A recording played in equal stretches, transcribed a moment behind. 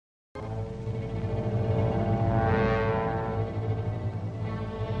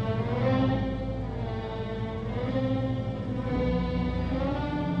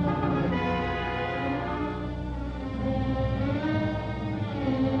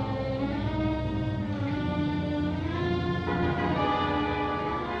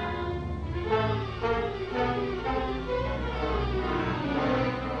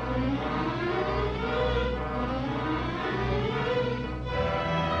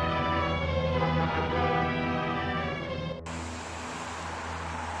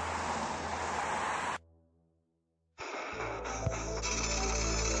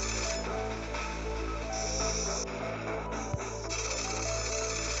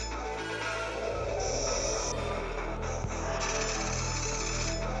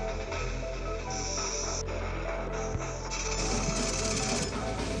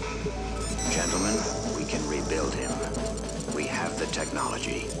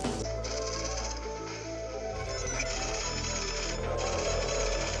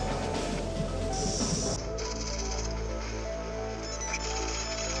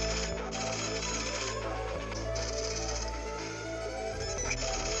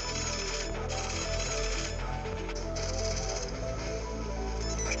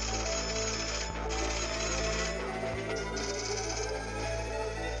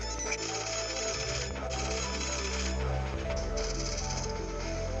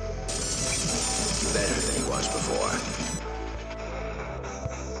was before.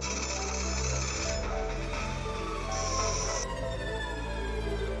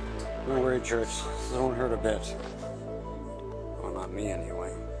 Don't worry, church. This won't hurt a bit. Well, not me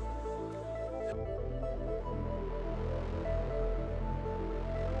anyway.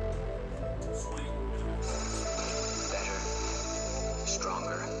 Better,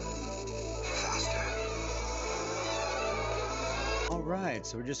 stronger, faster. Alright,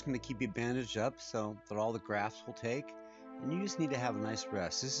 so we're just going to keep you bandaged up so that all the grafts will take. And you just need to have a nice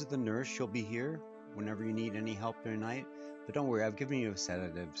rest. This is the nurse. She'll be here whenever you need any help during the night. But don't worry, I've given you a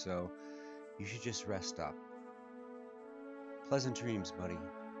sedative, so you should just rest up. Pleasant dreams, buddy.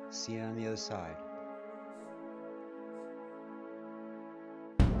 See you on the other side.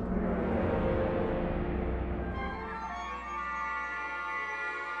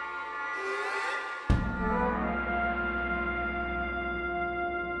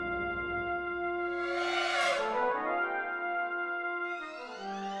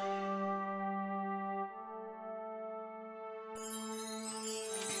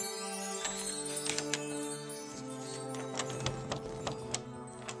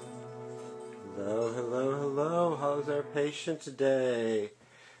 Hello, hello, hello. How's our patient today?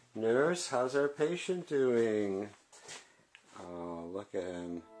 Nurse, how's our patient doing? Oh, look at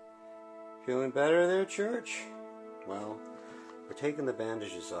him. Feeling better there, church? Well, we're taking the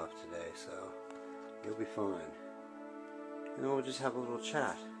bandages off today, so you'll be fine. And then we'll just have a little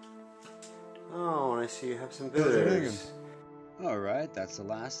chat. Oh, and I see you have some visitors. Alright, that's the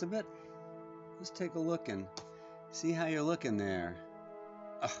last of it. Let's take a look and see how you're looking there.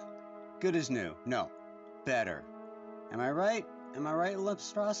 Ugh. Good as new. No, better. Am I right? Am I right,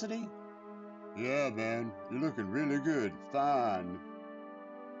 Lipstrosity? Yeah, man, you're looking really good. Fine.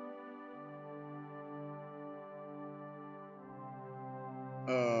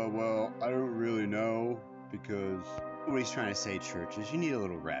 Well, I don't really know, because... What he's trying to say, Church, is you need a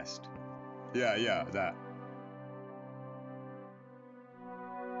little rest. Yeah, that.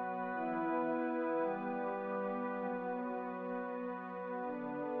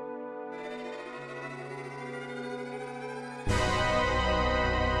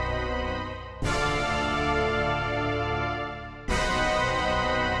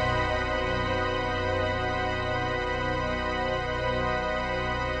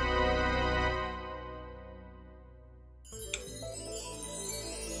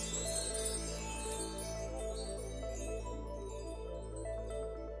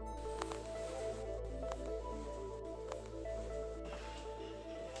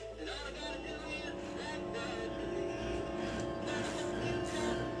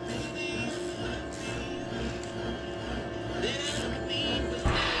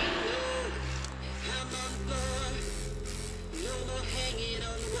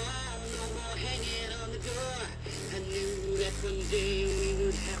 One day we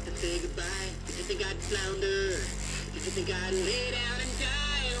would have to say goodbye. Did you think I'd flounder? Did you think I'd lay down and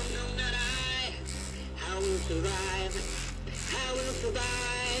die? Oh no, not I. I will survive. I will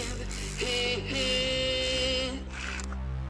survive. Hey, hey.